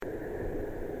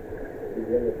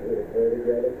begin with a little prayer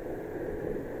together?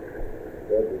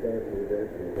 God, we thank you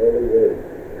again for your holy word.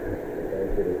 We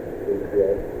thank you that you speak to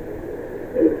us.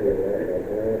 Thank you that our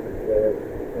parents and show us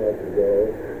how to go.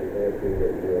 We thank you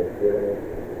that you have given us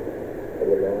a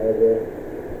reliable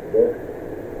book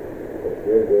of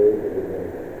your word that we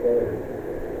can trust.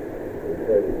 We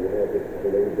pray that you help us to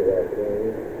believe to our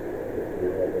claims, that you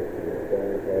help us to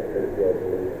respond to our faith, our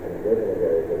belief, and live in a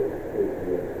way that is true to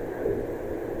you.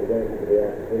 We thank you for the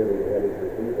opportunity we have as your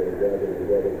people to gather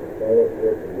together for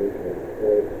fellowship and mutual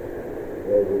support.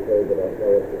 Lord, we pray that our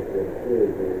fellowship will truly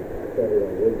be centered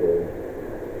on your word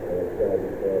and its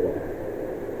guidance for our lives.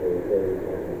 So we pray we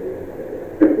come to Jesus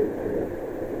Christ.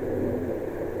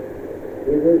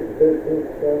 Hebrews, the 13th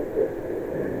chapter.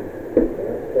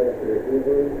 Last chapter of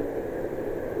Hebrews.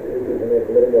 We can make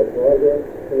a little more progress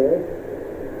tonight.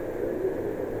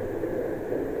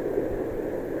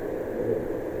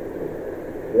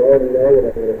 You already know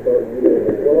that I'm going to start reading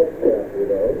the 12th chapter,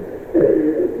 though.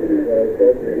 Those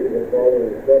of you who've been following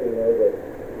the study know that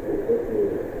this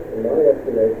is, in my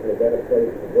estimation, a bad place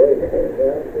to break a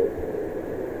chapter.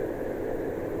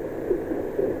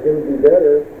 It's going to be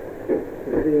better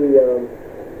to see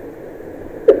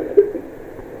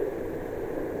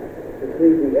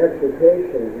the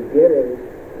exhortation beginning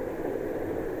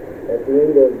at the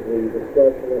end of the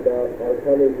discussion about our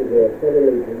coming to the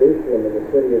heavenly Jerusalem in the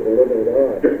city of the living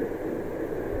God.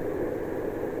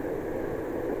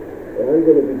 And I'm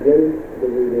going to begin the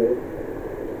reading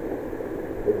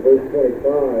with verse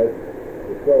 25,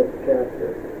 the 12th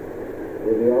chapter,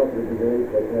 where the author begins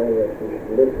by telling us we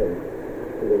should listen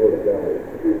to the word of God.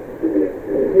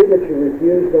 And see that you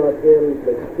refuse not him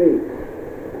that speaks,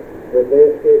 for if they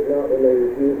escape not when they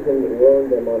refuse him that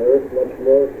warned them on earth, much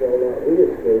more shall not we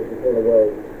escape and turn away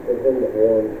from him that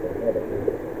warns from heaven.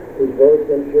 Whose voice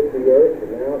then shook the earth,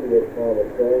 and now he has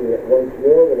promised, saying, Yet once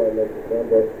more will I make it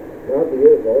tremble, not the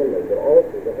earth only, but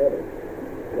also the heavens.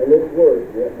 And this word,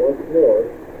 yet once more,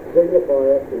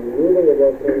 signifieth the removing of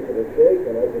those things that are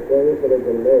shaken, as the things that have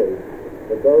been made,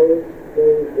 but those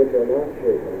things which are not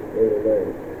shaken will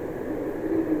remain.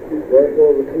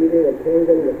 Therefore, receiving a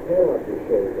kingdom that cannot be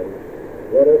shaken,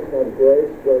 let us have grace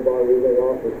whereby we may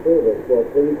offer service while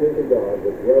pleasing to God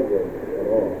with reverence and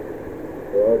awe.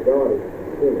 For our God is a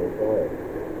consuming fire,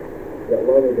 that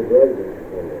loving the brethren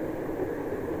in it.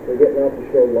 Forget not to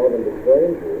show love unto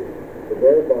strangers, for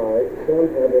thereby some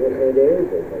have entertained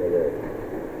angels on the earth.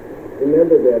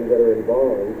 Remember them that are in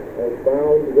bonds, as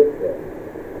bound with them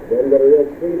that are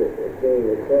ill-treated, as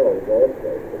being yourselves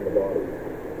also in the body.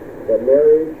 But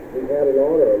marriage be had in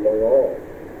honor among all,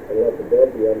 and let the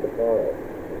bed be undefiled.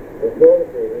 For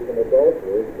fornicators and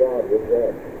adulterers God will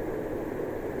judge.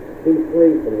 Be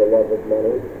free from the love of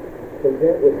money,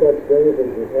 content with such things as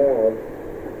you have,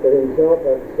 for himself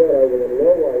hath said, I will in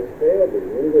no wise fail thee,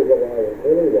 neither will I in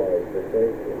any wise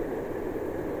forsake thee.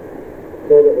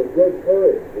 So that with good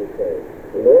courage we say,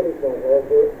 The Lord is my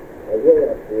helper, I will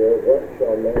not fear, what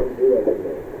shall man do unto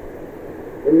me?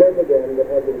 Remember them that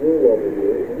have the rule over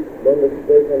you, them that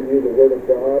spake unto you the word of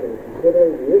God, and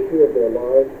considering the issue of their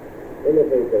lives,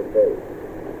 imitate their faith.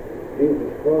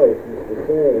 Jesus Christ is the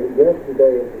same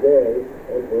yesterday and today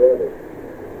and forever.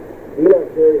 Be not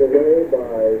carried away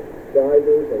by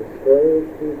divers and strange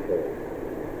teachings,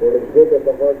 for it is good that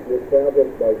the heart be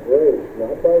established by grace,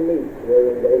 not by meats,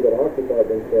 wherein they that occupy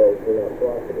themselves were not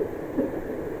profited.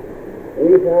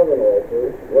 We have an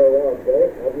altar, whereof they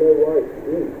have no right to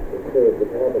eat that serve the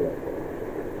tabernacle.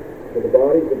 For the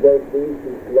bodies of those beasts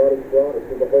whose blood is brought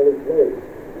into the holy place,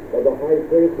 of the high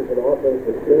priest is an offering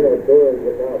for sin are burned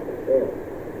without the camp.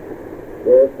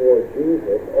 Wherefore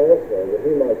Jesus also, that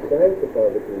he might sanctify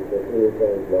the people through his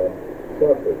own blood,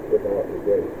 suffered without the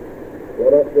gate.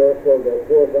 Let us therefore go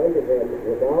forth unto him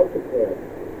without the camp,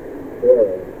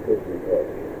 bearing his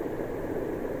reproach.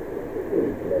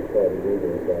 That's why the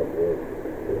reading of God's word.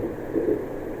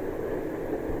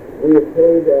 We have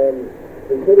paid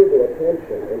considerable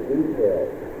attention in detail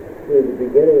to the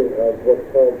beginning of what's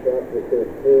called chapter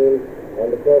 13 on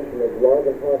the question of love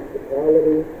and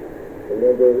hospitality.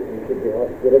 Remember, you should be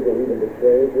hospitable even to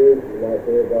strangers. You might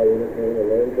thereby entertain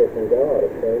an angel from God, a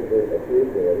stranger, a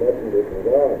preacher, a messenger from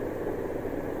God.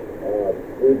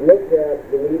 We've looked at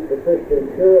the need for Christian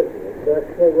purity in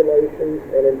sexual relations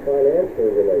and in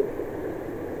financial relations.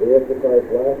 We emphasized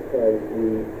last time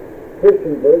the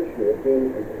Christian virtue of being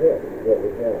content is what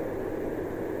we have.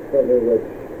 Something which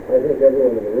I think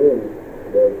everyone in the room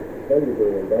was to some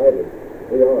degree invited.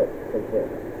 We are content.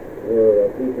 We're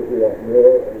people who want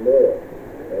more and more.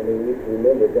 And we need to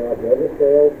remember God never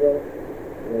fails us,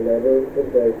 will never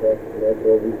forsake us, and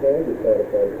therefore we can be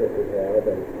satisfied with what we have,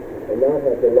 and and not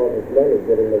have the love of money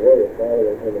get in the way of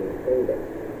following him in the kingdom.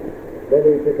 Then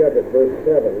we pick up at verse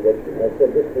 7, which I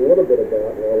said just a little bit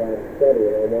about in our last study,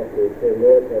 and I want to pay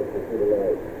more attention to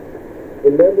tonight.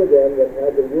 Remember them that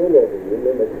have the rule over you,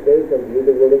 and that spake unto you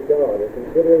the word of God, and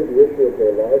considering the issue of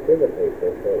their life, imitate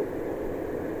their faith.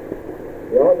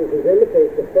 The author says,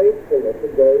 imitate the faithfulness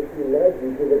of those who led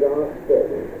you to the gospel.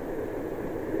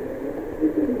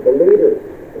 The leaders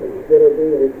that are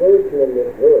being referred to in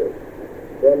this verse,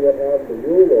 them that have the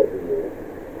rule over you,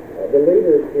 the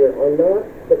leaders here are not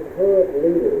the current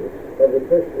leaders of the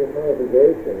Christian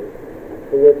congregation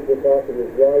to which this author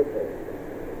is writing.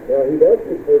 Now, he does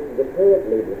refer to the current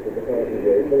leaders of the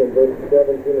congregation in verses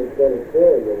 17 and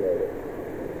 24, you'll notice.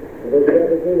 In verse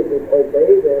 17, it says,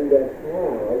 obey them that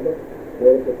have,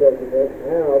 notice the present tense,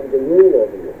 have the rule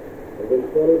over you. In verse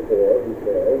 24, he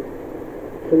says,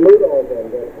 salute all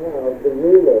them that have the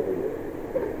rule over you.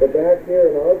 But back here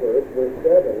in our verse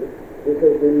 7, it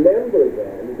says, remember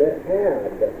them that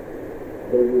had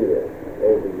the rule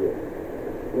over you.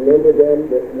 Remember them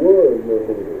that were your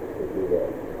leaders, if you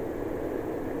will.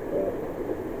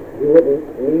 You wouldn't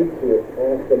need to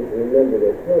ask them to remember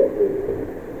their current leaders.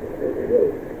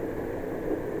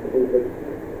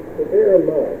 But bear in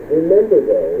mind, remember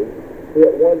those who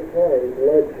at one time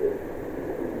led you.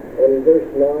 And in verse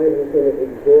 9, he's going to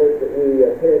exhort that we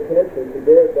pay attention to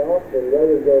their doctrine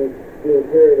rather than being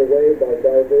carried away by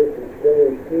diverse and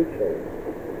strange teachings.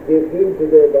 Give heed to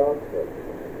their doctrine.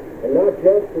 And not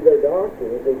just to their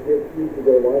doctrine, but give heed to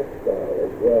their lifestyle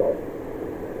as well.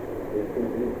 He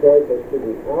points us to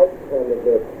the outcome of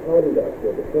their conduct,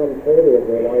 or the sum total of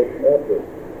their life's effort,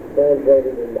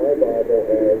 translated in my Bible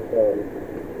as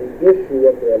the issue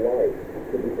of their life,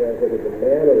 could be translated the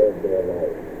manner of their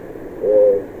life,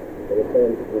 or in a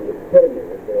sense, the epitome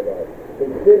of their life.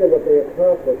 Consider what they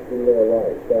accomplished in their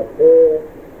life, that whole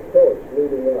course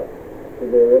leading up to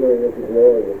their entering into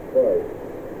glory with Christ,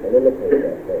 and imitate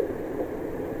that faith.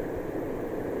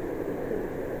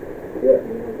 Yes.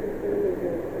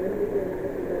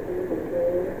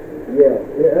 Yeah,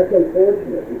 that's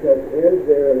unfortunate, because ends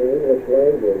there in the English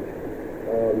language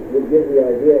would give the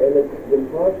idea, and it's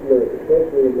been popular,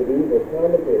 especially in medieval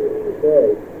commentators, to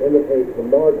say, imitate the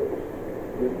martyrs.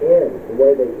 The end, the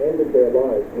way they ended their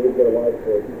lives, gave their life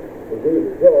for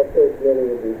Jesus. Well, of course, many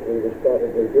of these leaders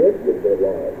probably did give their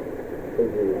lives for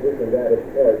Jesus, and that is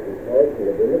part and parcel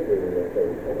of imitating their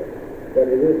faithfulness. But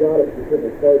it is not a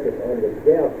specific focus on the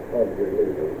death of the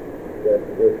leaders that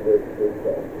this verse speaks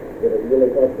of. But it really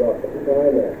talks about the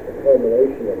climax, the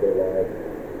culmination of their lives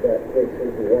that takes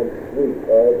into one sweep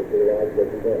all that their lives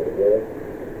represented. Really?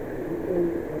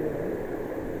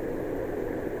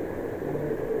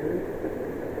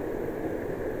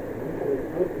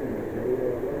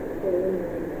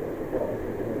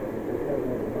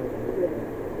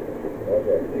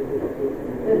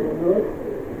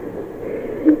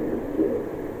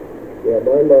 Yeah,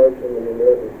 my margin in the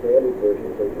American Standard Version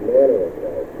says the manner of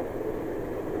life,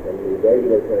 and the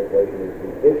regular translation is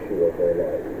the issue of their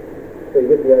life. So you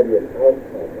get the idea of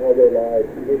outcome, how their lives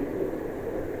issue.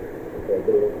 Okay,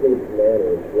 but it includes manner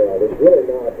as well. It's really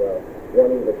not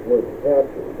one English word to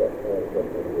capture that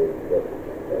concept of it, but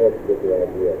I hope you get the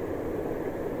idea.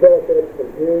 Philip Phillips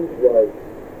Hughes writes,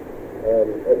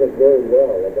 I think very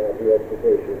well about the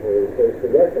exhortation here. He says, the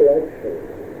recollection,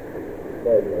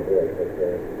 pardon my voice,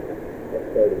 I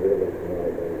started really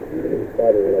tonight, and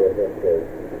started when I was up there.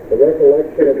 The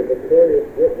recollection of the victorious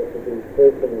witness of these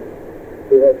persons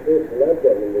who have first led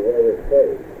them in the way of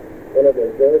faith, and of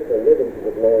their joyful living to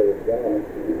the glory of God,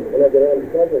 and of their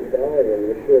uncovered dying and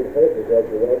the assured hope of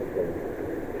resurrection,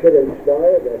 should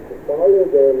inspire them to follow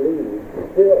their lead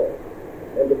still,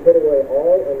 and to put away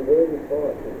all unworthy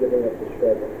thoughts of giving up the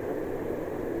struggle.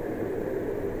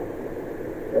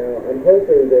 Now, I'm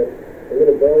hoping that a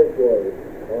little bell going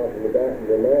off in the back of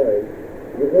your mind,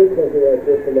 you heard something like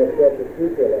this from our precious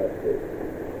speaker last week.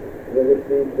 Remember,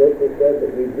 Steve Wilson said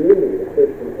that we do need a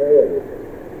Christian parallelism,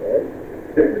 right?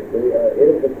 It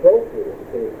is appropriate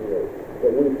occasionally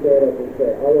that we stand up and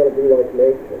say, I want to be like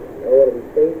nature. I want to be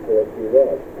faithful as he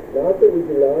was. Not that we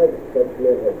deny that such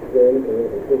men have sinned and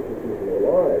inconsistencies in their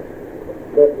lives,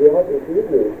 but the author of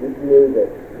Hebrews knew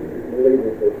that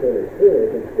believers were sinners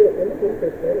too, and still imitate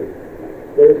their faith.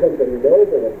 There is something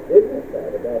noble and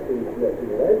dignified about these men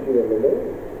who led you in the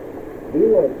Lord. Be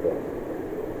like them.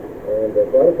 And so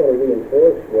I just want to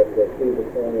reinforce what Steve was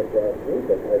telling us last week,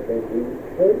 that I think we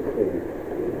should see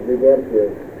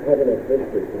redemptive covenant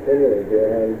history continuing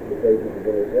behind the pages of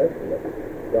the New Testament.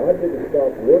 God didn't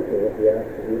stop working at the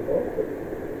Acts of the Apostles.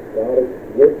 God is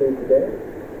working today.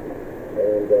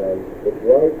 And it's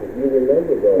right that you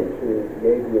remember those who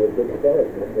gave you a good start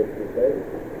in the Christian faith.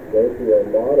 Those who are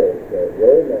models,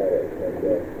 role models,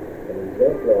 and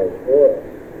exemplars for us.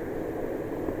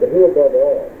 But who above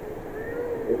all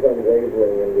is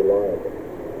unwavering and reliable.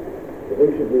 But we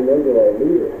should remember our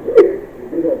leaders.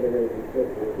 We do have been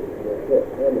inconsistencies in our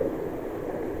shortcomings.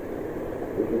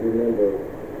 We should remember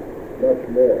much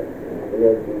more the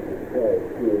Lord Jesus Christ,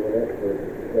 who in the next verse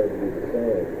is declared to be the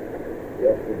same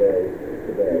yesterday,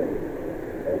 today,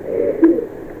 and forever.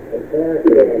 In fact,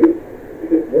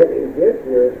 what we get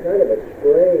here is kind of a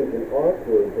strange and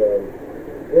awkward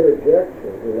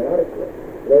interjection grammatically.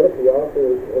 Notice the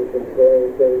author has been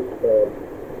saying things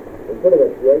in pretty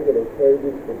much regular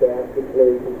cadence,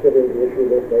 didactically, considering the issue of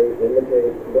their faith,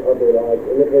 imitate of their lives,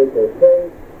 imitate their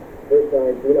faith. Verse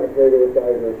 9, do not carry with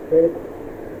diverse faith.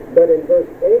 But in verse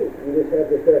 8, you just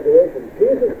have this declaration,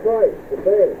 Jesus Christ, the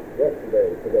same, yesterday,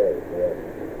 today, forever.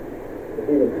 It's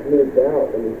even smoothed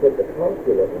out when you put the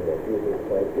copula in there, Jesus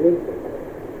Christ is the same.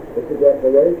 It's a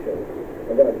declaration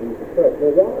about Jesus Christ.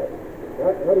 Now why?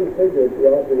 How do you figure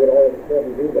the author would all of a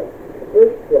sudden do that? In the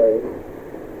first place,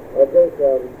 I think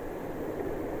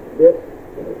this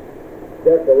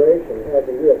declaration has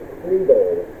a real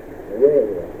creedal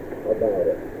ring about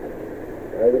it.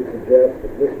 I would suggest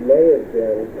that this may have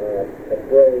been a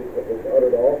phrase that was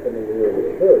uttered often in the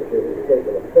early church as a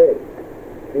statement of faith.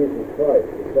 Jesus Christ,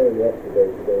 the same yesterday,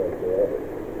 today, and forever.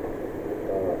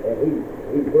 And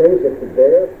he brings it to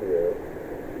bear here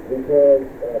because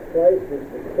Christ is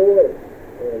the source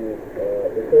and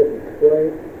the source of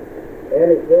strength and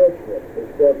encouragement for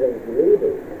struggling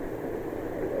believers.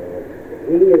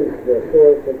 He is the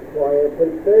source of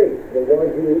triumphant faith, the one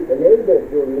who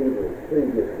enabled your leaders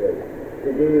previously to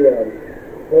be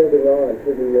holding on to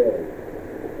the end.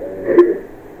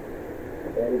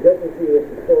 And just as he is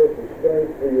the source of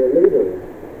strength for your leaders,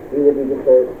 he will be the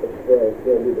source of strength.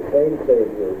 He'll be the same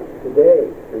Savior today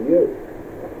for you.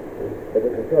 But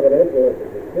there's a covenantal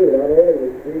emphasis too. Not only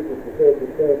is Jesus the source of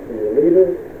strength for your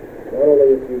leaders, not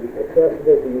only is he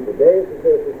accessible to you today as the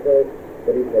source of strength,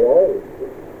 but he shall always be.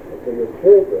 And for your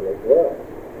children as well.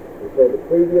 And so the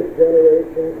previous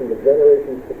generations and the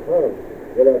generations to come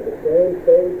will have the same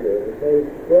Savior and the same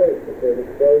strength at their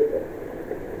disposal.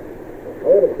 I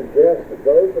want to suggest that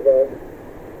those of us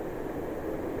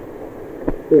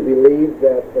who believe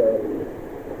that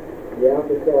the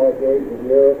apostolic age of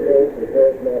miracles and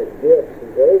charismatic gifts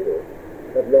is over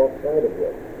have lost sight of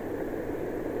this.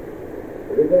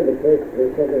 We tend to think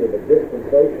there's something of a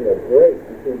dispensational break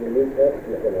between the New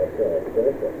Testament and ourselves,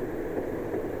 don't we?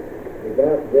 And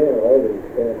back then, all these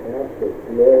fantastic,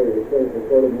 glorious things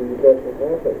recorded in the New Testament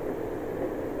happened.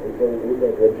 And so we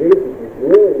think, well, Jesus was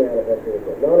really manifesting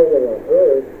himself, not only on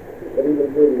earth, but even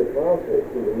through the apostles,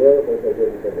 through the miracles they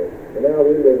did and things. And now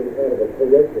we live in kind of a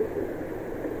parenthesis.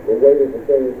 We're waiting for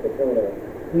things to kind of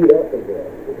heat up again,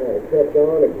 to kind of catch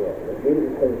on again. And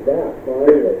Jesus comes back,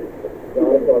 finally. God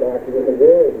will start acting in the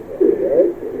world again,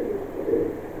 right?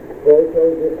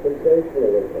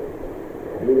 Proto-dispensationalism.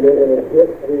 We live in a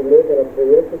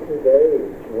parenthesis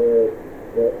age where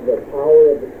the power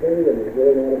of the kingdom is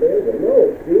really not available.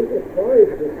 No, Jesus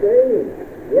Christ the same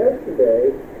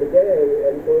yesterday, today,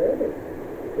 and forever.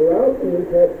 Throughout the New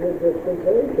Testament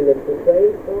dispensation, it's the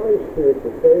same Christ who is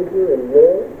the Savior and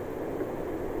Lord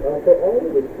for all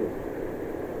of his people.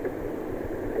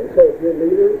 And so if your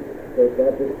leaders, so it's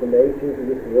not just the nations of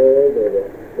this world or the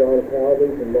John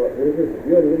Calvins and Martin Luther's, if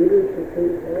your leaders for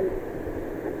true Christ,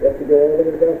 you have to go all the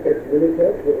way back to the New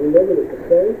Testament. Remember that the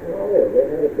same power they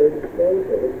had at their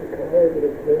disposal is the power that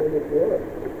is carrying this life.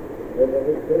 There's a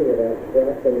whole thing of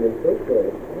abstracting and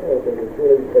personal power that is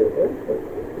really so instant.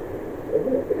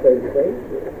 Isn't it the same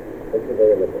Savior that's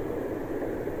available?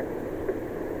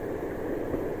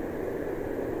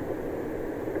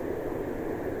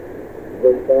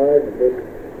 Verse 5 of this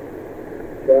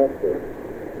chapter,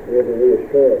 we have a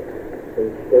reassurance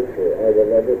from Scripture. I will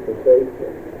never forsake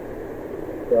you.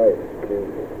 Christ,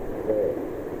 Jesus, name,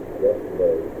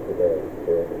 yesterday, today,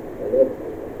 forever. I never.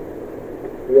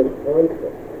 He is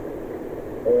constant.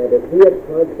 And if he is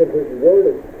constant, his word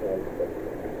is constant.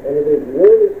 And if his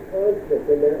word is constant,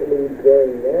 then that means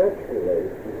very naturally,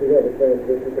 you see how the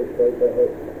transition takes place, I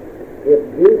hope. If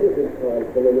Jesus is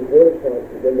constant and his word is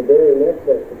constant, then the very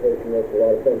next exhortation makes a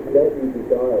lot of sense. Don't be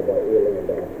beguiled by alien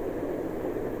doctrine.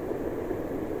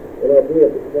 You know, if we have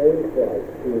the same Christ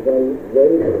who is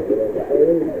unwavering and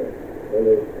unchanging in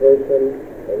his person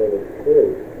and in his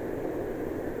truth,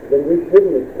 then we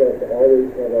shouldn't expect to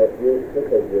always have our ears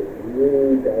tickled with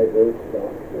new, diverse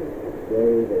doctrines,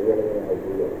 strange or alien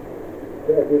ideas. In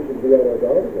fact, we should be on our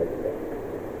guard against that.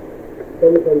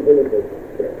 someone comes in and says,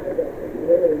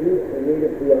 you need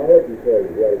a theology course,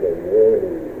 you gotta go, whoa.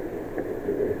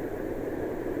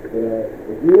 You know,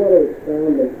 if you want to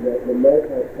expound the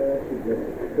multi-passage of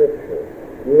the Scripture,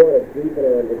 you want to deepen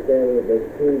our understanding of those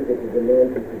truths that the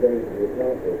demands of today's the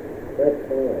apostles, that's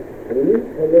fine. But when you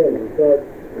come in and start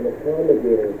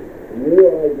promulgating new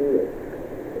ideas,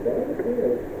 about the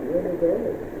thing, really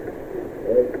going.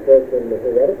 And of course, in the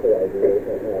heretical ideas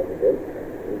on top of it,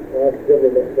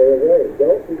 positively must stay away.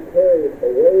 Don't be carried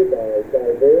away by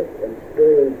diverse and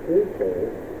strange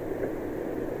teachings.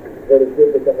 For it is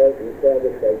good that the heart is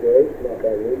established by grace, not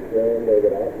by meat, and they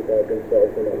that occupy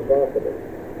themselves are not profitable.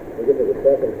 We'll get to the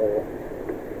second half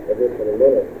of this in a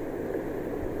minute.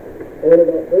 And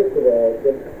about, first of all,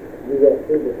 just we will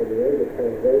see this in the English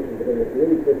translation, but in the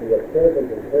Greek, this is a present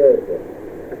imperative,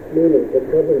 meaning there's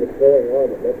something that's going on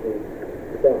that must be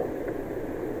stopped.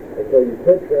 And so you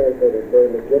could translate it very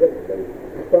legitimately,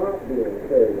 stop being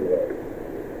carried away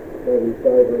by these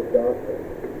diverse doctrines.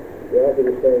 The author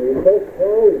is saying, you're so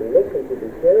prone to listen to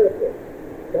these heretics.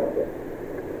 Stop it.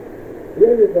 Be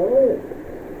on your guard.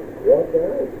 Watch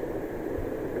out.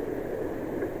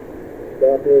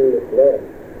 Stop being misled.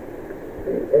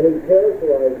 And he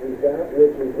characterizes that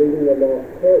which is leading them off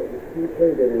course, a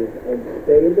teaching that is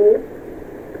unstable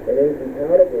and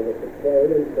incompatible with the plain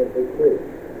and simple truth.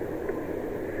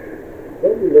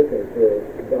 Don't be looking for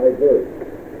diverse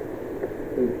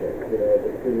teaching, that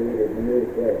created new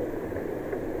things.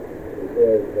 He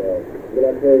says, you're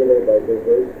not carried away by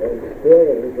diverse and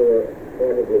strange, or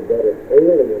probably better,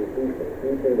 alien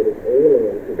teaching that is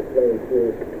alien to the plain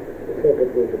truth, the simple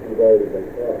truth that you've already been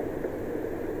taught.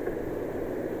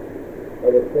 I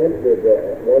was tempted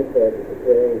at one point to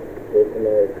preparing for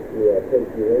tonight to take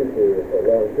you into a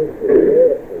long history of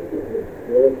heresy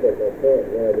to illustrate my point,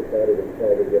 and then I decided to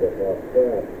try to get us off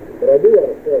track. But I do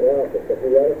want to point out that the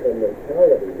heretical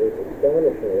mentality is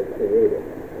astonishingly creative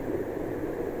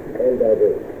and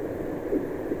diverse.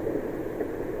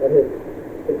 I mean,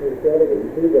 it's incredible. You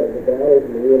see the battles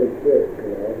in the early church,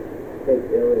 take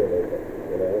Arianism,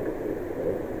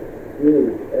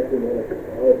 huge ecumenical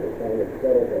politics trying to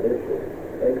settle that issue.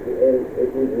 And if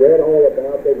you've read all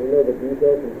about that, you know the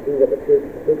details, and see what the church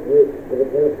took with the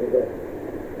principle that,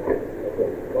 okay,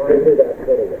 finally that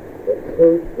settlement. The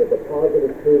truth, the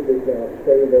positive truth is now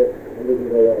stable, and we can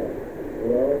go on.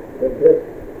 But just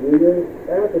years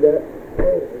after that,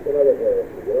 it's another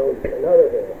heresy, another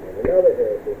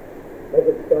heresy. Has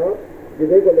it stopped? Do you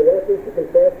think when the Westminster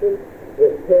Confession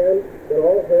was penned, that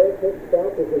all heretics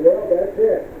stopped? They said, well, that's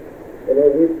it.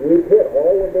 We've hit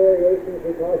all the variations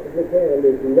we possibly can.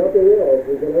 There's nothing else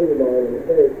we can undermine in the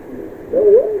faith. No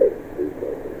way.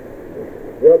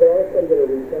 Well, there are some that are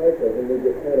recycled, and we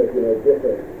get kind of,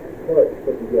 different parts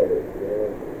put together,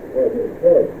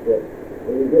 parts. But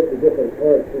when you get the different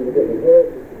parts and the different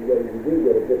heresies together, you do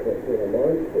get a different,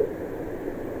 monster.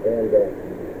 And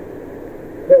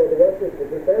so the Westminster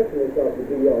Confession is not the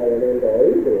be-all and end-all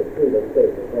either. It's true those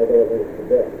statements, although it's the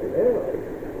best we have.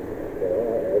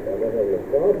 I don't have any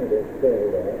problem with saying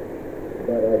that,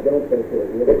 but I don't think that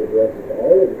it really addresses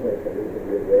all of the things that need to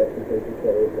be addressed because it's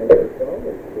always some of the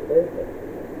problems to face it.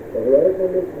 The heretical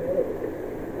mentality.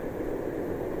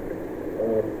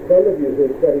 Some of you who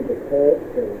have studied the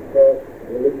cults and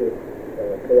religious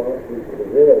philosophies of the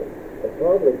world have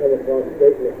probably come across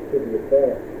statements to the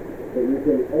effect that you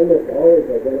can almost always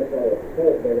identify a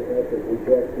cult by the fact that it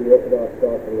rejects the orthodox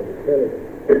doctrine of the Trinity.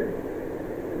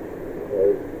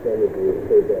 Some of you have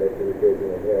said that if you're shaking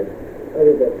your head. I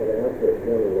think that's an accurate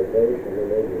generalization. There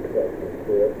may be exceptions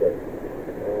to it, but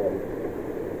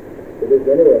it is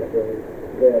interesting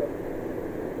that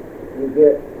you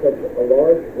get such a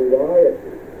large variety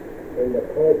in the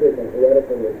cultic and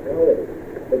heretical mentality,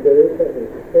 but there is something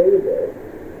stable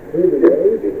through the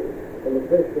ages in the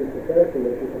Christian profession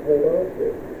that you can hold on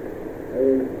to. I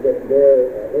mean,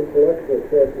 their intellectual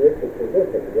characteristics are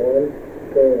different. One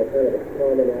showing a kind of a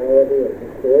commonality and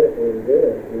historical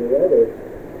endurance, and the other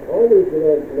always,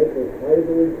 making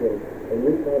hybrids and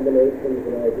new combinations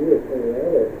and ideas coming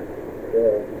out of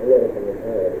heretical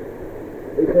mentality.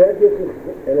 That gives us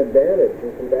an advantage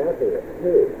in combating it,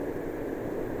 too.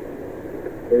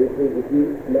 If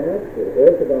you master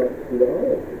orthodox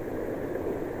theology,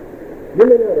 you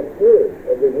may not have heard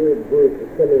of the weird group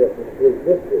that's coming up the street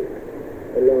this week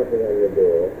and knocking on your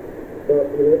door,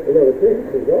 but, the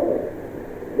chances are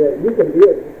that you can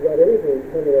deal with just about anything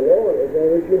coming along as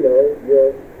long as you know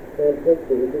your central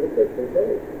truth of the Christian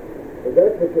faith. And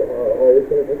that's what you are always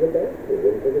going to take them back to.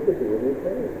 When you think of the deity of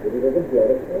Christ, when you think of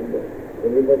blood atonement,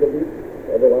 when you think of the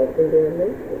everlasting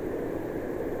damnation,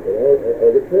 or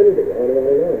the Trinity, on and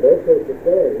on and on. Those sorts of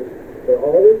things They're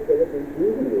always going to be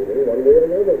deviating one way or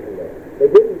another from that. They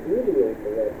didn't deviate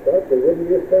from that stuff, they wouldn't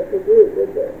be a special group,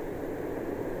 would they?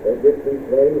 They'd just be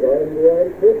plain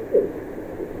garden-variety Christians,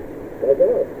 like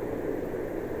us.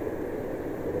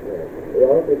 The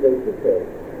author thinks it's okay.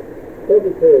 Don't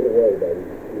be carried away by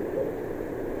these people.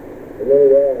 And then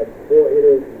he adds, for it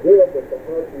is good that the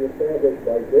heart be established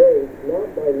by grace, not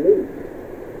by meats,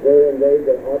 wherein they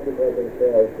that occupy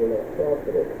themselves do not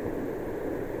profit.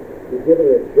 He's giving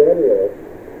a general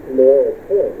moral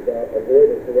point about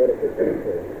avoiding heretical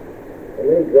teaching. And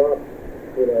then he drops,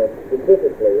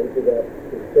 specifically into that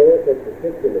historical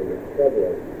particular that's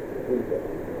prevalent in people.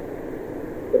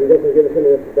 But he doesn't give us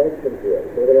any introduction to it,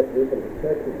 so we're going to have to do some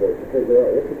detective work to figure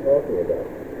out what's he talking about.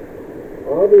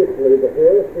 Obviously, the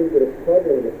heresy that is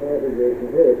prevalent in the congregation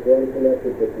here is one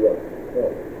connected with what?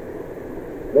 Health.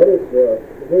 What is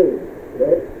food,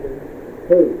 right?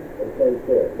 Food, and so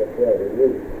forth. That's right, and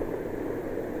meat.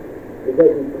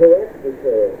 Because he corrects this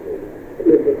heresy.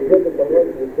 Because it's good that the heart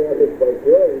is established by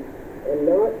grace and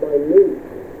not by meat.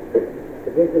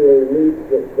 Particularly meats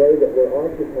that they that were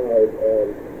occupied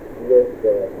with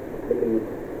the meat.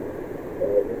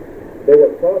 They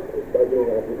were profited by being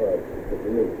occupied with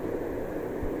the meat.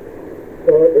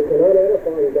 So it's an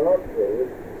unedifying doctrine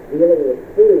dealing with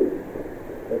food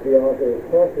that the author is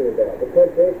talking about. The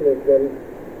temptation has been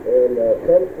in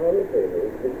some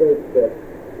commentators to think that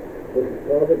this is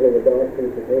probably a doctrine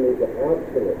pertaining to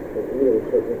abstinence from eating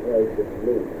certain kinds of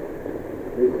meat.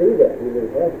 We see that in the New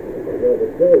Testament rather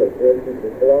clearly. For instance,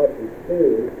 in Colossians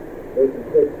 2, verses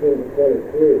 16 to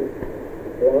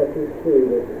 23. Colossians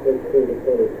 2, verses 16 to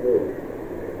 23.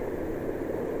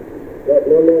 Let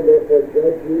no man therefore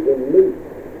judge you in meat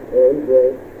or in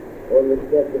drink, or in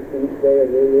respect of feast day and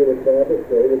new moon and Sabbath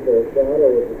day, which are a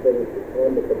shadow of the things to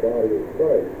come, but the body is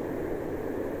Christ.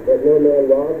 Let no man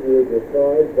rob you of your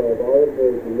pride by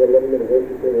voluntary humility and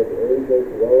worshiping of angels,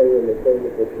 dwelling in the things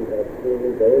which you have seen,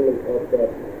 vainly puffed up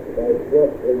by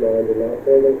fleshly mind, and not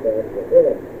holding fast the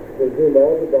head, with whom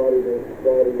all the body is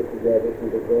supplied together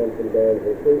through the joints and bands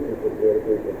and creatures of the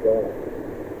creatures of God.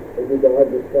 If you died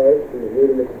with Christ from the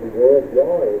rudiments of the world,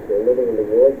 why, if you're living in the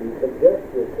world, you subject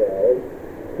yourselves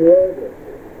to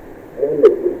ordinances,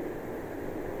 enmity,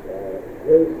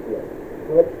 hasteness,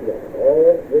 touchness,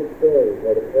 all which things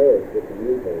are to perish with the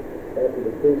using, after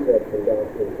the precepts and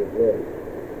doctrines of men.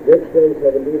 Which things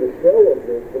have indeed a show of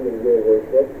wisdom in your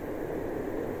worship,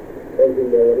 and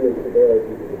humility and severity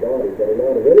to the body, but are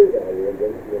not of any value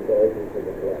against the indulgence of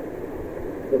the flesh.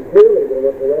 So clearly there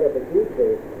was heretical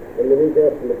teaching in the New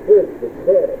Testament church that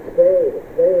said,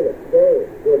 abstain.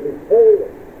 You'll be holy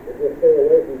if you stay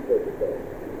away from certain things.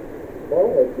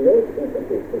 Paul has no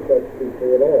sympathy for such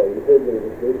teaching at all. You heard me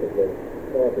just recently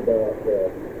talk about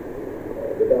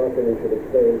the doctrine we should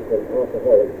abstain from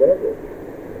alcoholic beverage.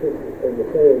 In the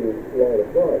same line of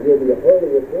thought, you'll be a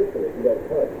holier person if you don't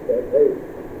touch that taste.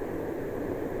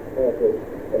 Offers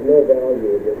of no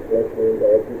value against fleshly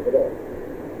indulgence at all.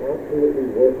 Absolutely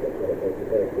worthless when it comes to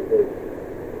sanctification.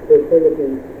 1 Timothy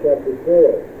chapter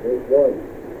 4, verse 1.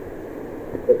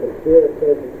 But the Spirit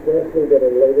says expressly that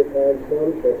in later times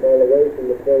some shall fall away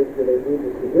from the faith where they do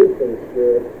the seducing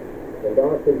spirit and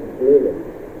doctrines of demons,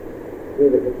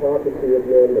 through the hypocrisy of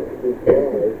men that speak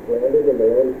lies, branded in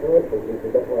their own conscience into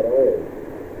the hot iron,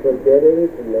 forbidding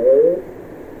to marry,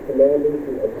 commanding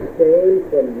to abstain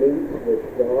from meats which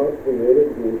God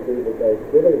created to receive with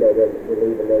thanksgiving by them that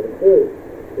believe and know the truth.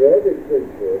 For every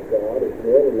creature of God is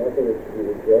good, and nothing is to be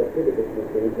rejected if it's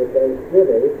received with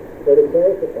thanksgiving, for to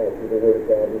sanctify through the word of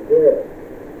God and prayer.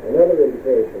 Another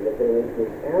indication that there is this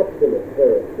abstinence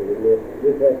heresy in the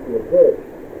New Testament church.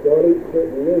 Don't eat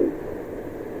certain meats.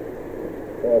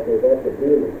 Paul says that's a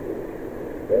demon food.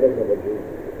 That isn't what Jesus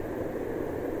is.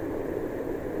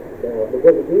 Now, the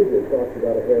book of Hebrews talks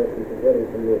about a heresy preventing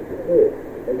from this to food.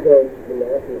 And so the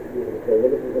master is going to say,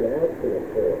 well, this is an abstinence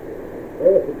heresy. I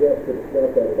would suggest that it's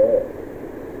not that at all.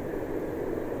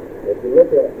 If you look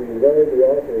at the way the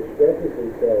author expresses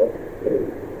himself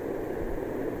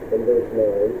in verse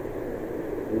 9,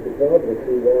 you can probably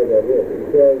see why that is. He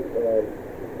says,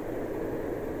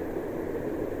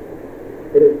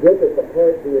 it is good that the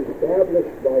heart be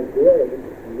established by grace,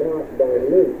 not by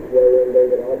meats, wherein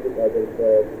they that occupy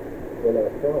themselves will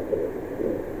not profit.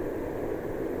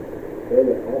 They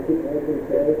that occupy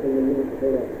themselves in the meats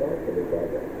will not profit by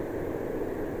that.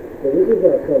 So this is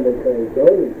not someone saying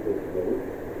don't eat this meat,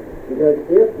 because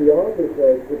if the author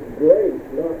says it's grace,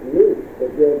 not meat, that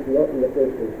builds you up in the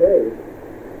Christian faith,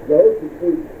 those who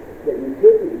preach that you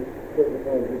should eat certain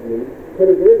kinds of meat could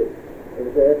agree. And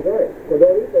say, that's right. So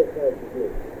don't eat those kinds of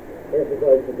meat.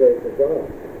 Emphasize the grace of God.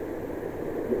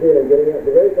 You see what I'm getting at?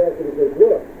 The very fact that he says,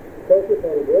 look, some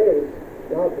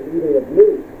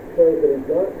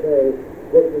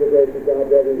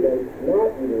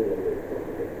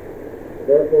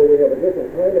Therefore, we have a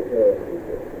different kind of heresy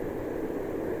here.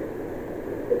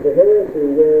 It's a heresy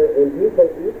where when people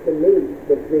eat the meat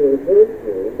that's being referred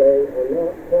to, they are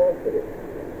not profited.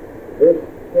 Verse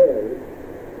 10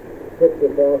 puts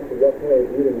us off to what kind of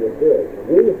eating this is.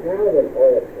 We have an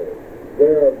altar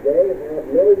where they have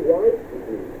no right to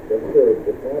eat or serve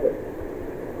the tabernacle.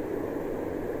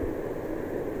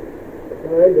 The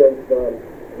kind of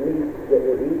meats that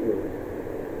were eaten,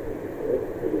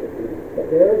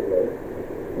 apparently,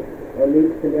 are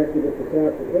meats connected with the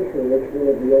sacrificial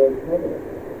ritual of the Old Covenant.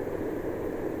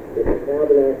 It's a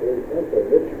tabernacle and temple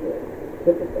ritual,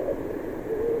 typified.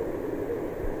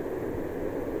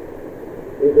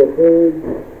 These are foods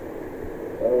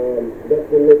that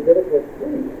the Levitical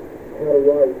priests had a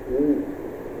right to eat.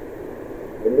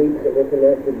 The meats that were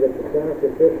connected with the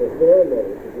sacrificial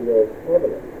ceremonies of the Old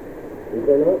Covenant. These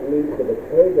are not meats of a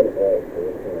pagan altar,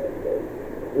 apparently.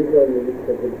 These are meats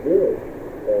of the Jewish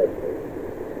altar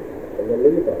and the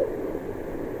Levites.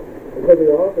 And so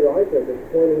the author, I think, is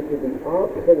pointing to the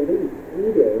obsolete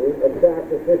eating of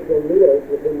sacrificial meals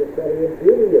within the setting of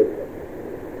Judaism,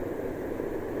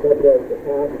 such as the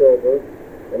Passover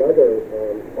and other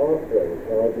offerings.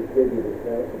 I'll just give you these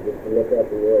passages to look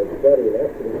up in your own study. In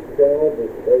Exodus 12,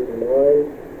 verses 8 and 9,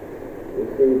 we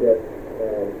see that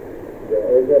the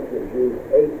Old Testament Jews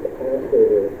ate the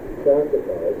Passover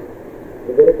sacrifice.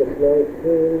 Leviticus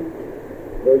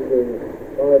 19, verses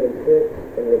 5 and 6,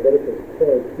 and Leviticus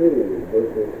 22,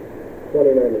 verses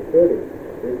 29 and 30,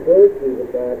 refers to the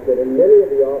fact that in many of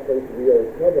the offerings of the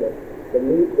Old Covenant, the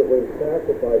meat that was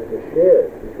sacrificed was shared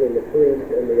between the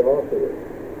priest and the offerer.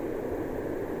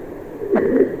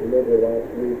 Remember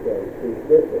last week on Steve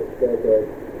Griffith spoke of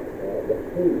the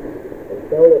peace and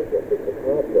fellowship that's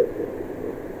accomplished,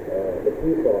 the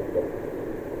peace offering.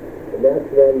 And that's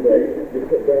when you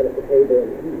sit down at the table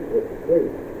and eat with the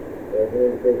priest. Here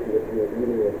in thinking that you're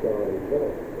eating with God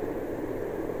himself.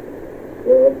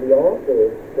 Well, the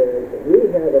author says that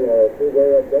we have an altar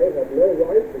where they have no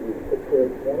right to eat the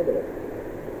church tabernacle.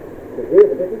 Because we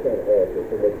have a different kind of altar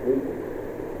from which we eat.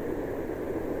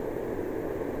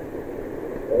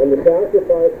 And the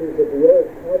sacrifices of the Old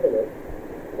Covenant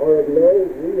are of no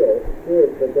real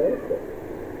spiritual benefit.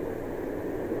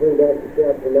 You turn back to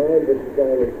chapter 9, verses 9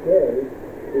 and 10,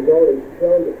 he's already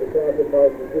shown that the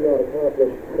sacrifices do not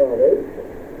accomplish salvation.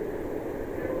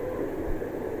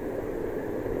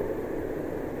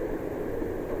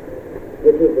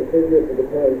 This is the figure of the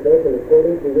time taken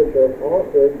according to which are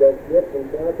offered those gifts and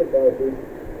sacrifices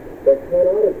that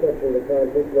cannot affect the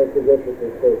conscience nor to worship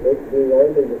his purpose, being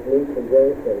only with meats and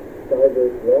drinks and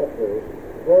divers washings,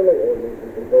 carnal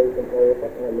ordinances imposed until the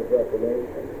time of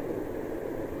Reformation.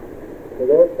 So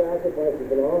those sacrifices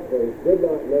and offerings did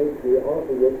not make the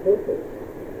offerer's purpose.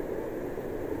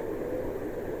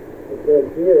 It says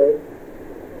here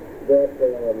that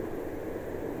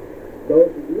those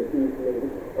who eat these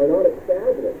meats are not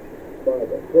established by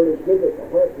them. For it is good that the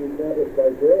heart be established by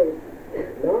grace,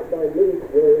 not by meats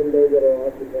wherein they that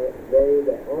occupy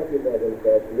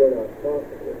themselves were not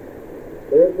profited.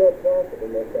 There is no profit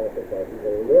in those sacrifices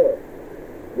anymore.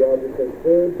 The object of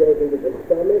food goes into the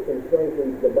stomach and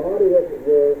strengthens the body, as it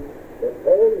were, but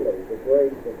only the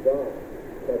grace of God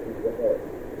touches the heart,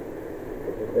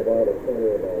 which is the vital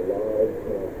center of our lives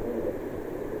and our conduct.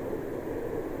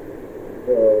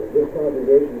 So this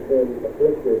congregation has been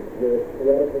afflicted with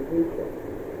heretical teaching,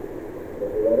 the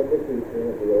heretical teaching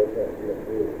of the Old Testament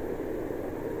Jews.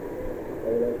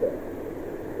 How do you like that?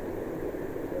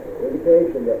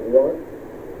 Indication that once,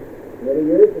 many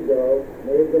years ago,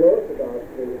 may have been orthodoxy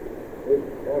is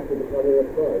after the coming of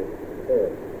Christ.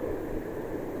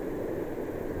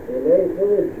 And they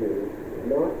encourage you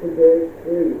not to break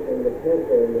free from the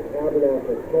temple and the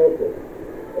tabernacle cultus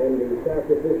and the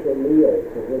sacrificial meals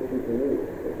of which you can eat.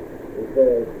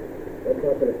 Because that's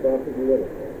not going to profit you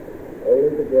anything.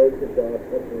 Only the grace of God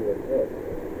touching your heart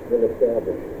will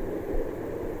establish it.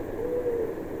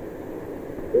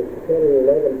 Verses 10 and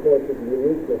 11 point to the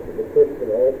uniqueness of the Christian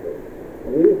altar.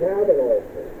 We have an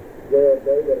altar where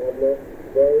they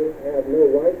have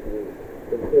no right to eat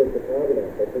that serve the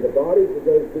tabernacle. For the bodies of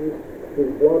those beasts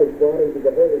whose blood is brought into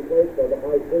the holy place by the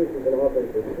high priest as an offering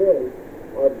for sin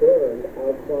are burned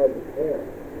outside the camp.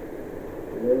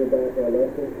 Remember back our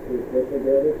lesson to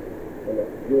Nicodemus and the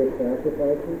Jewish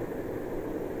sacrifices?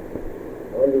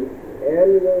 On the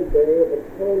annual Day of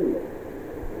Atonement,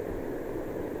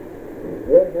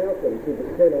 what happened to the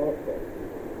sin offering?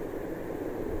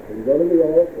 When you go to the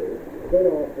altar, sin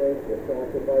offerings or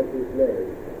sacrifices made,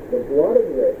 the blood of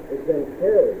which is then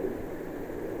carried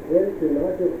into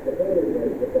not just the holy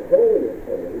place, but the Holy of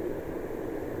Holies,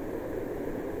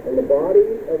 And the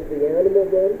body of the animal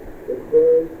then is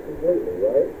burned completely,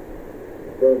 right?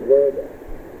 It's burned where then?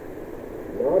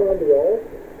 Not on the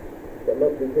altar, but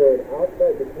must be carried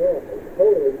outside the camp and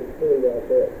totally consumed out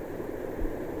there.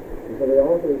 And so the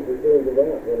author is referring to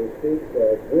that when he speaks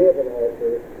of, we have an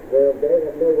altar where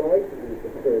they have no right to be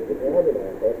disturbed the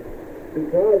tabernacle,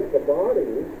 because the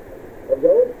bodies of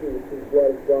those beasts whose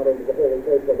blood is brought into the holy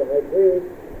place of the high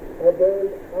priest are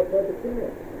burned outside the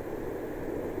camp.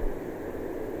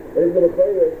 But he's going to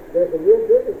say that there's a real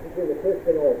difference between the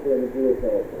Christian altar and the Jewish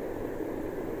altar.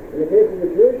 In the case of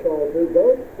the Jewish altar,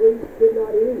 those priests could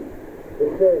not eat the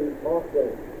sin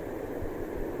offering.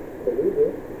 But we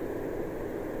do.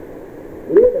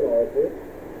 We have an altar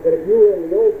that if you were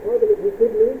in the old covenant, you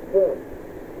couldn't eat from.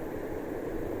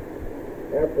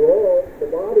 After all, the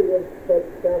body of such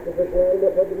sacrificial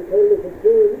animals had to be totally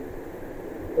consumed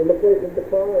in the place of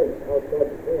defilement outside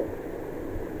the camp.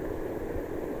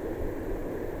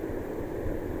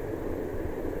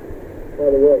 By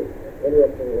the way,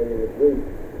 interestingly, in the Greek,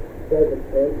 present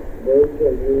tense words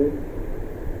are used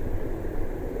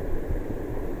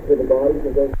to the bodies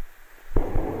of those.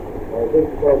 I think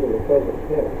because in the present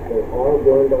tense, they are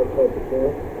burned outside the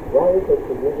camp. Why is it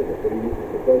significant that he uses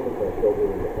the present tense over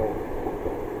in the past?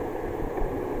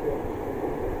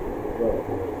 Right.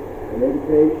 An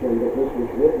indication that this was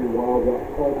written while that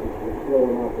crisis was still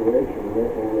in operation,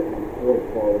 therefore written before the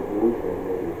fall of Jerusalem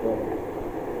was recovered.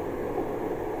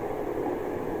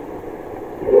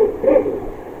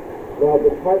 Now,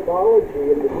 the typology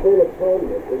of the sin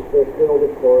atonement is fulfilled,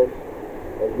 of course,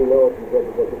 as you know if you've read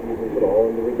the book of Hebrews at all,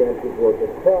 in the redemptive work of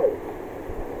Christ.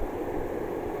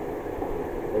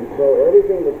 And so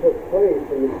everything that took place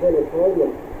in the sin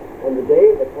atonement on the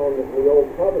Day of Atonement in the Old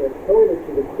Covenant pointed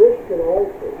to the Christian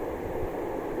altar.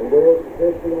 And where is the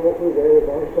Christian altar? Where is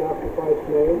our sacrifice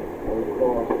made? On the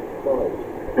cross of Christ,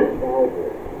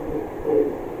 Calvary.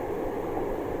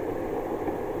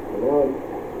 And now,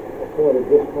 a point of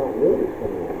discontinuity is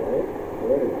coming in, right?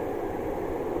 Anyway.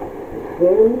 The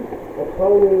sin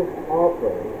atoning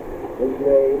offering was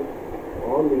made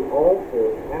on the altar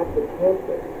at the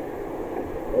temple.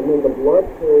 And then the blood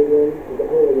carried into the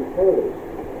Holy of Holies.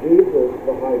 Jesus,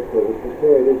 the high priest, has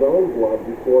carried his own blood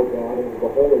before God into the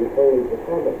Holy of Holies of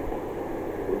heaven.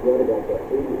 We've read about that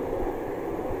previously.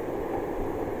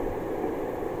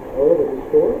 However,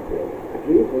 historically,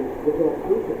 Jesus was not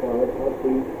crucified at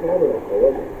the tabernacle,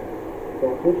 was he? He was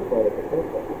not crucified at the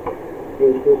temple. He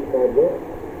was crucified where?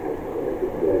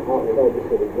 Outside the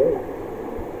city gate.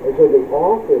 And so the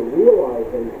author,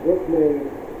 realizing this may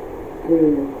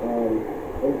seem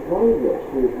incongruous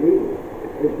to his readers,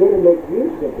 is going to make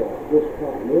use of that, this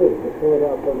continuity, to point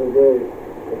out something very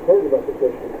important about the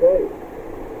Christian faith.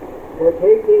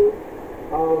 Partaking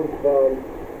of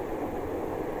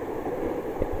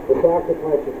the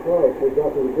sacrifice of Christ has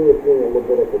nothing to do with being a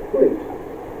Levitical priest.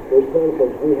 There's for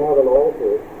instance, we have an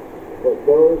altar that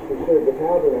those who serve the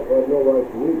tabernacle have no right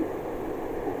to eat.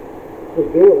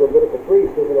 Because being a Levitical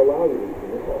priest doesn't allow you to eat from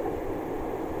this altar.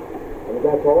 And if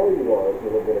that's all you are as a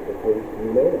Levitical priest,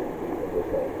 you may not eat from this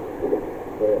altar.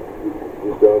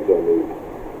 It dawns on me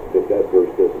that verse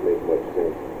doesn't make much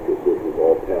sense because this is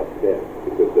all past tense,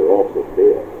 because they're also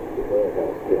dead. It's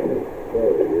past tense.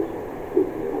 It is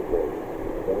speaking in the place.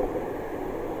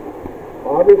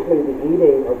 Obviously, the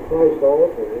eating of Christ's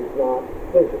altar is not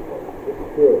physical, it's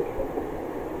spiritual.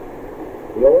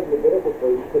 The old Levitical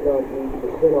priests could not eat the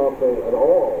sin offering at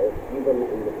all, even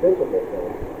in the physical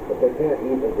sense, but they can't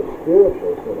eat of the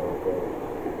spiritual sin offering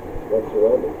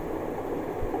whatsoever.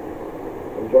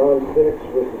 In John 6,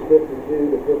 verses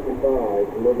 52 to 55,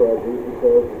 remember how Jesus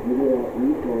says, if you do not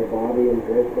eat my body and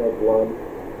drink my blood,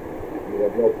 you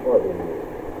have no part in me.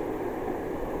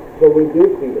 So we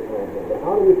do feed upon him. But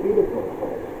how do we feed upon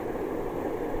Christ?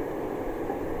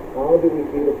 How do we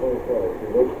feed upon Christ? In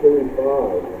verse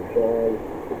 35 in John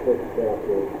the 6th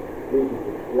chapter, Jesus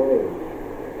explains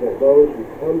that those who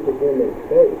come to him in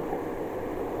faith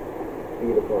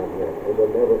feed upon him and will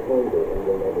never hunger and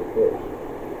will never thirst.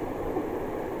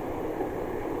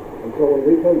 And so when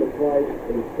we come to Christ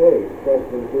in faith,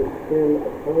 trusting his sin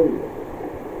atonement,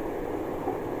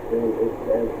 then it's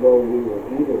as though we were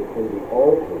eating from the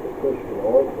altar, the Christian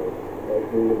altar, as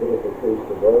the Levitical priest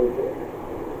of old did.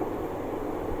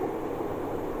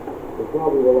 It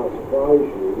probably will not surprise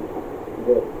you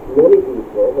that many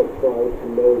people have tried to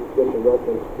make this a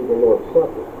reference to the Lord's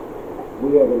Supper.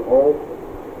 We have an altar,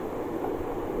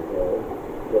 okay,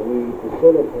 that we eat the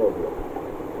sin atonement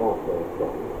offering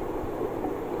from.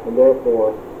 And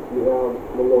therefore, you have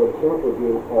the Lord's Supper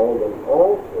being called an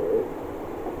altar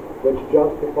which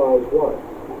justifies what?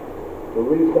 The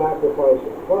re-sacrifice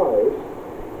of Christ,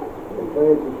 and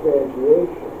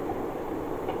transubstantiation.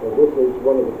 And this is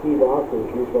one of the key doctrines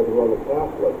used by the Roman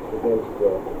Catholics against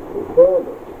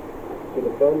reformers to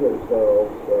defend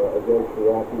themselves against the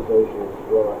accusations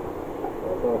brought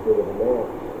contrary to the Mass.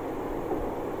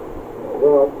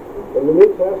 Well, in the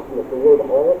New Testament, the word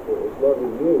altar is never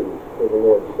used for the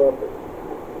Lord's Supper.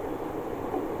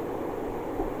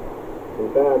 In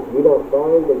fact, we don't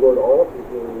find the word altar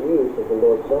being used of the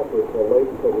Lord's Supper until late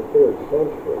until the 3rd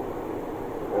century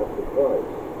after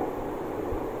Christ.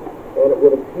 And it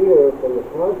would appear from the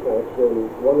context,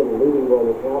 and one of the leading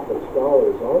Roman Catholic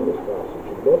scholars on this passage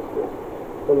admits this,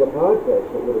 from the context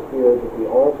it would appear that the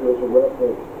altar is a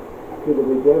reference to the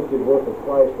redemptive work of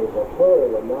Christ as a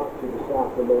whole and not to the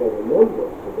sacramental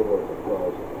remembrance of the work of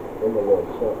Christ in the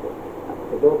Lord's Supper.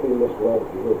 But don't be misled if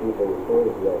you hear people referring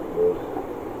to that verse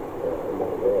in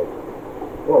that way.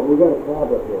 Well, we've got a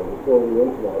problem here. Before we get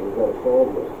into that, we've got to solve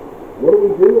this. What do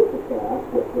we do with the fact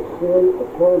that the sin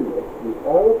atonement, the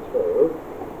altar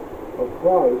of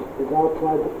Christ, is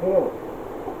outside the camp?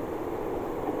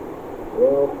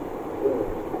 Well,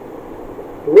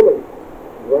 to really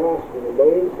grasp an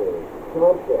amazing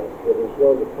contrast that is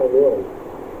going to come in,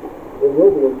 it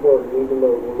will be important even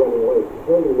though we're running late.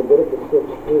 Turn to Leviticus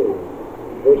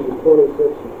 16, verses 26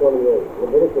 and 28.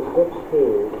 Leviticus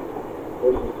 16,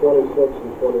 verses 26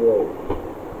 and 28.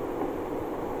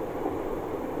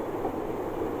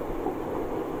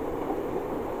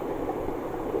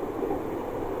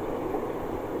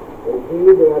 He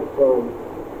that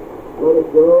let it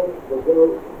go, the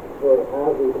goat for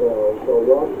Azazel shall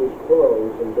wash his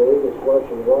clothes and bathe his flesh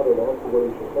in water, and afterward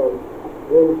he shall come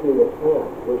into the camp.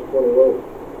 Verse 28.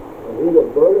 And he that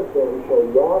burneth them shall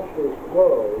wash his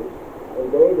clothes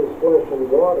and bathe his flesh in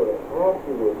water, and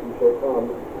afterward he shall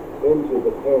come into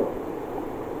the camp.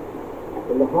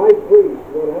 And the high priest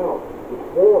went out to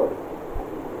perform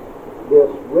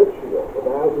this ritual of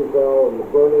Azazel and the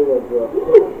burning of the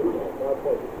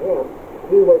outside the camp.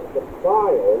 He was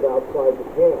defiled outside the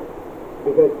camp,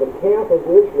 because the camp of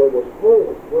Israel was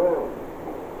holy ground,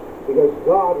 because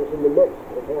God was in the midst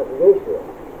of the camp of Israel.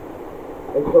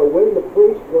 And so when the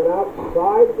priest went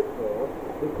outside the camp,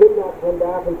 he could not come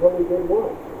back until he did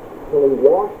what? Until he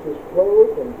washed his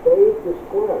clothes and bathed his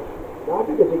flesh. Not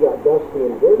because he got dusty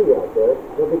and dirty out there,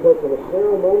 but because in a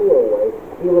ceremonial way,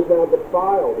 he was now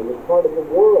defiled. He was part of the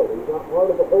world. He was not part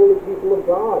of the holy people of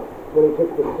God when he took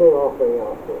the sin offering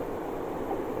out there.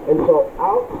 And so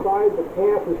outside the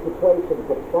camp is the place of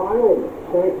defilement.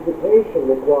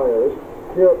 Sanctification requires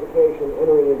purification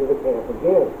entering into the camp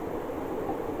again.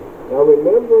 Now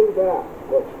remembering that,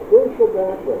 that's crucial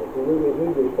background to reading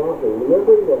Hebrews properly.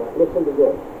 Remembering that, listen to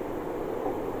this.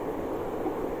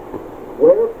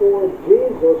 Wherefore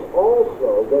Jesus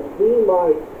also, that he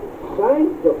might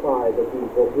sanctify the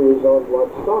people through his own blood,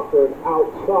 suffered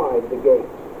outside the gate.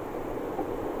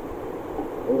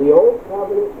 In the old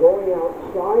covenant, going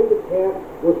outside the camp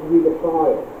was to be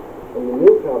defiled. In the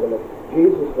new covenant,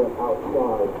 Jesus went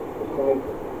outside the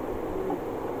sanctuary.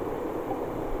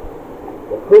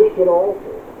 The Christian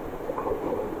altar is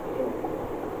outside the camp.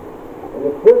 And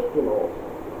the Christian altar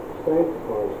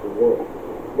sanctifies the world,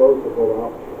 those that go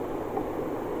out.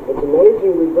 It's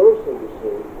amazing reversal, you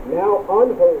see. Now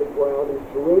unholy ground is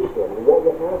Jerusalem. And what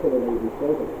will happen in AD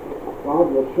 70?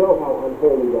 God will show how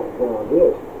unholy that ground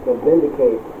is, to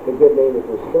vindicate the good name of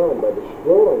his Son by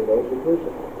destroying those who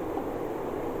crucify.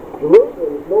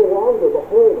 Jerusalem is no longer the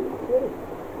holy city.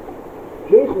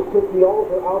 Jesus took the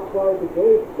altar outside the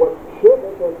gate, what should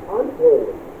have been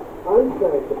unholy,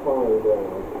 unsanctifying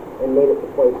ground, and made it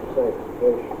the place of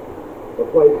sanctification, the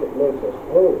place that makes us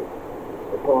holy,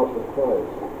 the cross of Christ,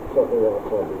 suffering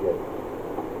outside the gate.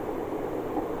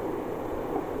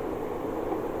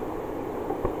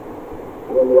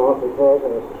 When the author calls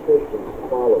on us as Christians to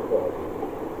follow Christ,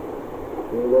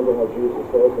 you remember how Jesus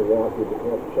says in Matthew the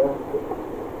 10th chapter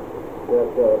that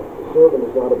the servant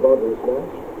is not above his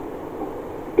master.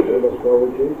 We must go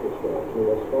where Jesus goes. We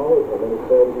must follow him. And he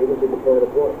says, even to the point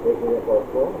of what? Taking up our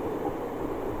cross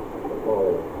and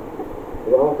following.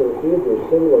 The author of Hebrews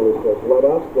similarly says, let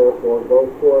us therefore go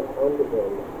forth unto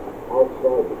him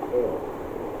outside the camp,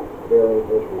 bearing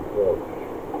his reproach.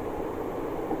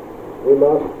 We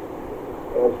must,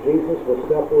 as Jesus was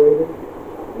separated,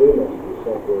 we must be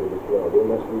separated as well. We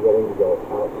must be willing to go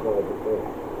outside the camp.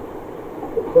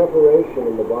 The separation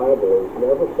in the Bible is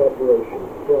never separation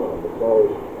from. It's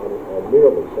always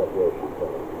merely separation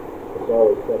from. It's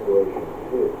always separation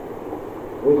to.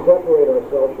 We separate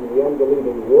ourselves from the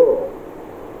unbelieving world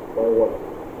by what?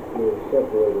 Being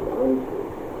separated unto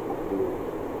the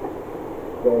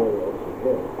going unto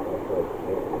him outside the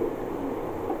camp.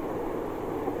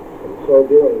 And so so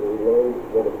dearly, we learn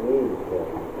what it means then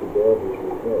to bear his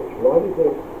reproach. Why do you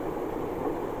think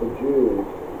the Jews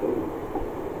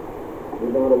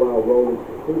did not allow Romans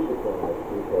to crucify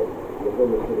people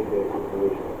within the city gates of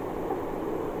Jerusalem?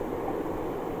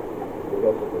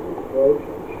 Because of the reproach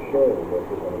and shame that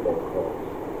was on their cross.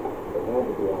 It had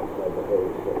to be outside the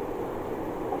holy city.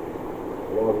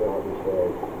 Now the author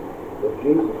says, if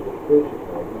Jesus was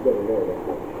crucified, you better know that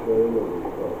was shame and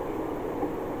reproach.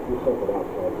 He suffered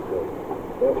outside the gate.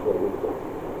 That's where we go.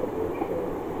 That's where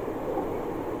shame.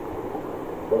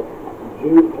 But the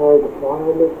Jews call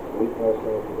defilement, we call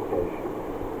sanctification.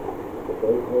 But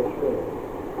they call shame,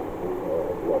 we call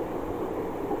uprightness.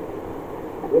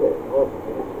 What a powerful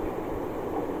passage.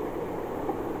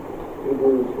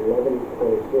 Hebrews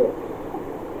 11:26.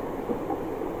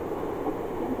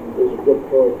 This is a good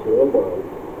point to end on.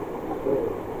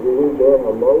 We read there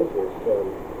how Moses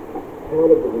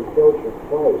counted the reproach of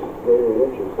Christ greater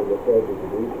riches than the treasures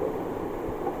of Egypt.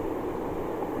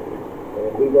 And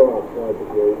if we go outside the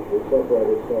gate, we separate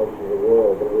ourselves from the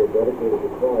world, and we are dedicated to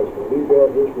Christ, and we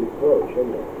bear his reproach in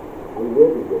that, we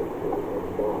will be ridiculed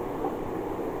and mocked,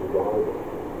 derided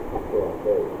for our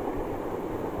faith.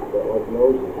 But like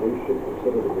Moses, we should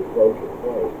consider the reproach of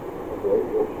Christ a great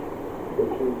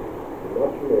riches,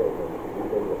 much more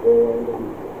than the whole land of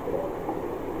Egypt.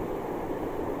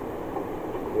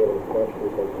 Do you have any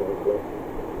questions on that?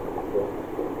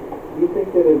 Do you think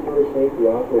that in verse 8 the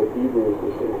author of Hebrews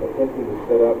is attempting to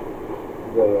set up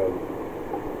the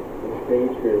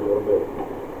stage here a little bit,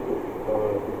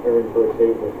 comparing verse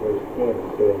 8 with verse 10?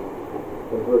 It says,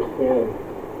 in verse 10,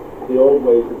 the old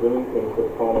ways of doing things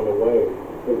have fallen away,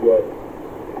 but yet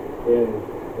in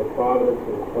the providence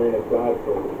and the plan of God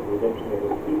for the redemption of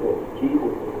his people,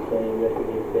 Jesus is the same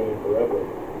yesterday, today, and forever.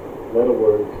 In other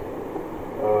words,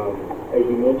 as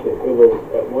you mentioned, it was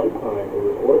at one time it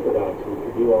was orthodoxy to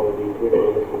do all of these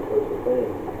ritualistic sorts of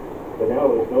things, but now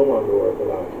it is no longer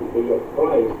orthodoxy. But yet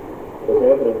Christ was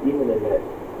evident even in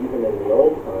the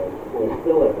old time. He's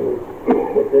still evident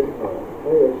at this time. I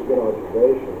think that's a good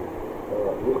observation.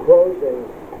 He's closing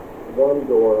one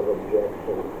door of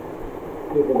objection.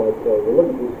 People might say, well,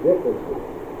 look at these differences.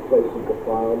 Places of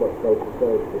defilement, places of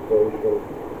sanctification,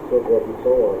 so forth and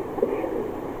so on.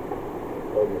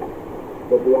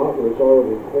 But the author has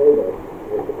already told us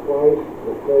that the Christ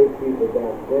that saved people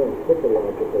back then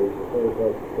typologically is the same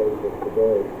Christ that saves us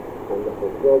today, and the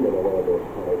fulfillment of all those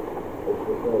types is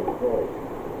the same Christ.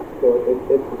 So it's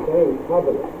the same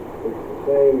covenant, it's the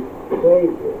same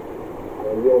Savior,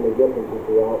 and the only difference is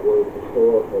the outward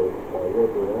historical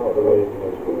working out. The way it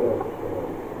is.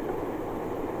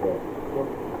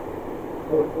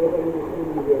 As I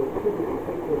understand the typical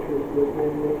pictures that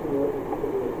we're making up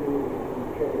in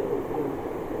chapter 15,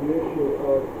 the issue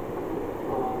of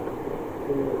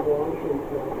in the Colossians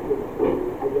passage,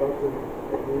 the doctrine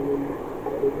of union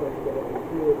that we talked about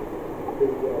here, the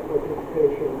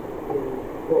participation in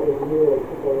what was merely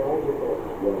typological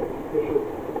issues.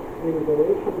 In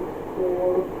Galatians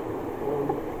 4,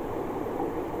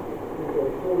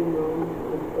 49,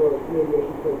 or maybe I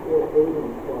should say 4, 8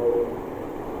 and following,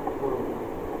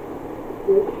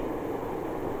 which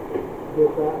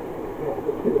does that have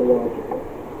to be Typological.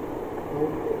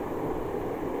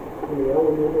 And the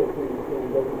elemental thing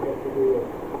doesn't have to do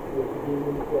with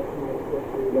demons, what might have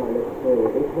to do. Not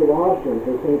necessarily. In Colossians,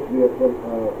 there seems to be a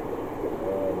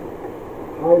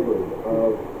hybrid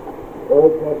of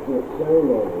Old Testament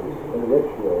ceremonies and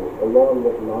rituals along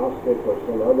with Gnostic or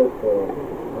some other form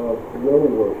of will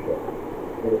worship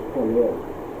that has come in.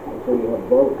 And so you have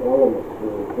both elements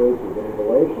being referred to. But in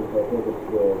Galatians, I think it's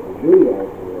the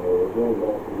Judaizing or the going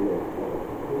back to the Old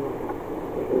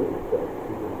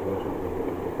Testament.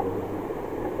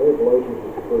 I think Galatians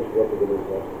is the first book of the New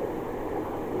Testament.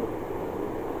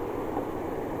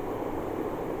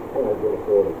 And I've been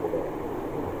afforded for that.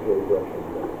 Really Russian.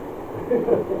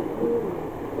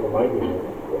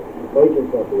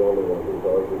 Legion's not the only one who's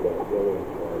argued that. The other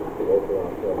the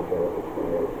Orthodox Evangelical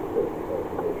scholars certain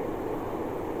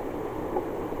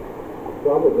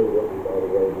probably written, by the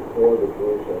way, before the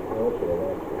Jerusalem Council in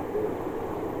Acts 15.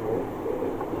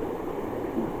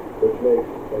 Which makes,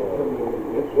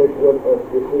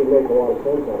 which would make a lot of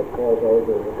sense out of Paul's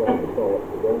argument with apostolic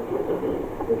redemption.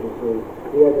 Because you see,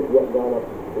 he hasn't yet gone up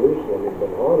to Jerusalem and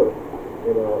been honored,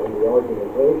 in the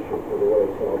argumentation for the way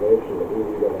of salvation that we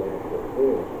read of in Acts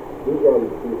 15. These are the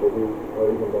people who are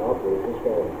even doubtful, is this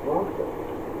guy an apostle?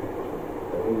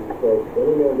 And he says, if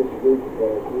any man disagrees with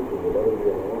what I teach, let him be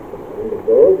anathema. I mean, the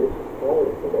boldness of Paul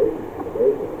is amazing.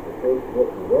 The first book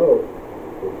he wrote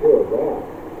was sure of that.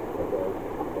 Okay?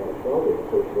 And it's probably the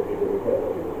first book he didn't have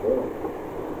as well.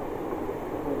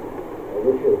 I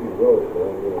wish he wrote it.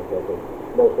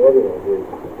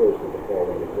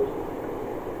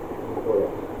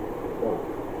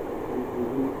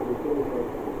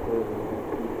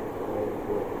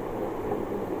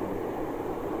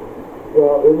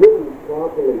 Well, it wouldn't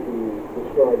properly be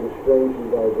described as strange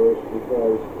and diverse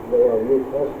because they are New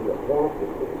Testament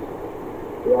practices.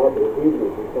 The author of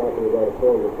Hebrews is talking about a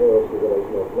form of heresy that has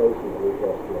no place in the New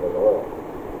Testament at all.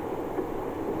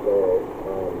 So,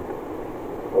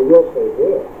 I will say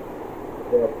this,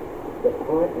 that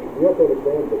you have to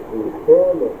understand that the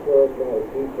form of charismatic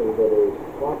teaching that is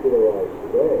popularized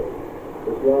today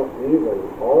is not even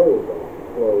all of that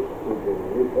close to the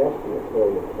New Testament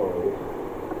form of tongues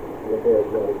in the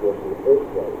charismatic gifts in the first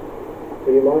place. So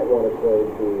you might want to say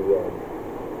the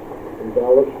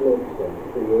embellishments and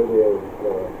creative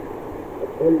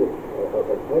appendices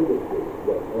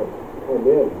that come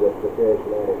in with the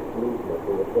charismatic movement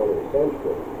in the 20th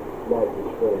century might be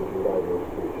strange and diverse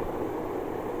teaching.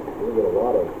 We get a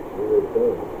lot of weird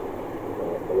things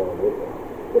along with it.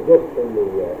 But just in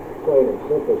the plain and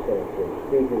simple sense of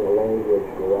speaking a language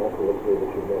miraculously that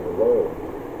you've never learned,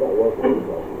 that wasn't New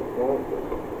Testament practice.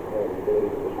 And I believe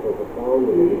it was so profound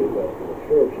in the New Testament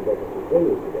church and doesn't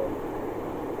continue today.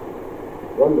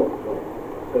 One more.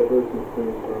 Diverse and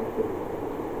strange doctrine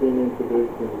being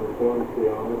introduced in Reformed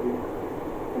theology,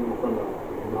 coming from a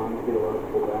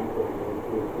non-theological background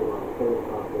into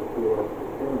philosophical theological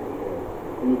terms.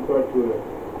 And you start to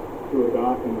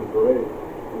adopt and embrace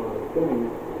a lot of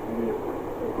things, and at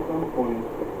some point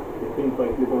it seems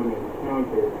like you're going to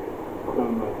encounter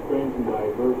some strange and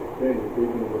diverse things,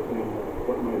 even within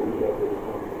what might be the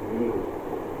Reformed community.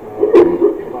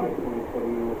 5-point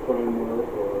fundamental framework,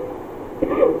 or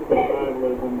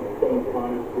tribalism, or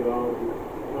synchronous theology.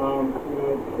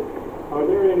 Are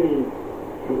there any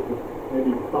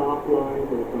maybe soft lines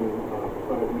or some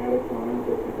pragmatic lines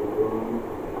that can be drawn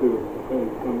to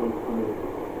someone coming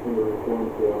from the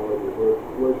Reformed theology?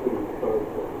 Where should he start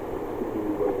to be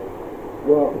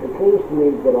Well, it seems to me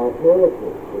that our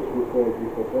heritage, as Reformed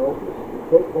people tell us, is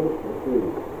so close to the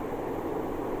truth.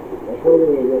 That's what it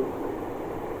is.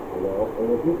 And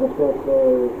when people start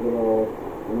saying,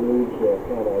 we need to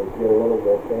kind of get a little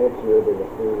more fancier than the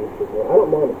foods. I don't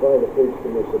mind applying the foods to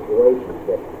new situations,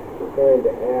 but trying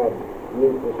to add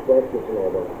new perspectives and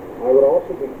all that. I would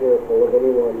also be careful of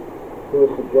anyone who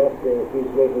is suggesting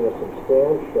he's making a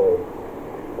substantial,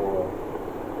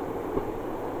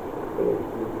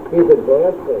 he's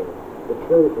advancing the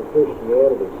truth of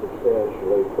Christianity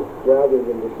substantially, rather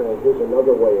than just saying, here's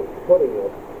another way of putting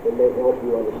it that may help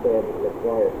you understand it and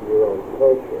apply it to your own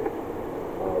culture.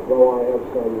 Though I have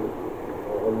some,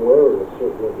 I'm aware of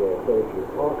certain of the things you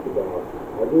talked about,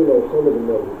 I do know some of the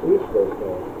men who teach those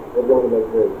things that want to make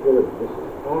very clear that this is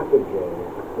packaging,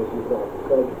 this is not the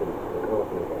substance we're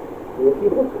talking about. And when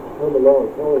people come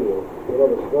along telling you,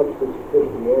 the substance of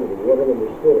Christianity, you haven't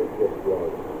understood it just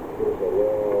right. You say,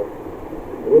 well,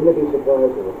 wouldn't it be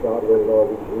surprising if God waited all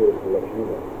these years to let you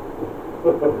know?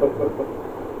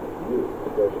 You,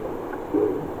 especially.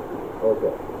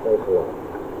 Okay, thanks a lot.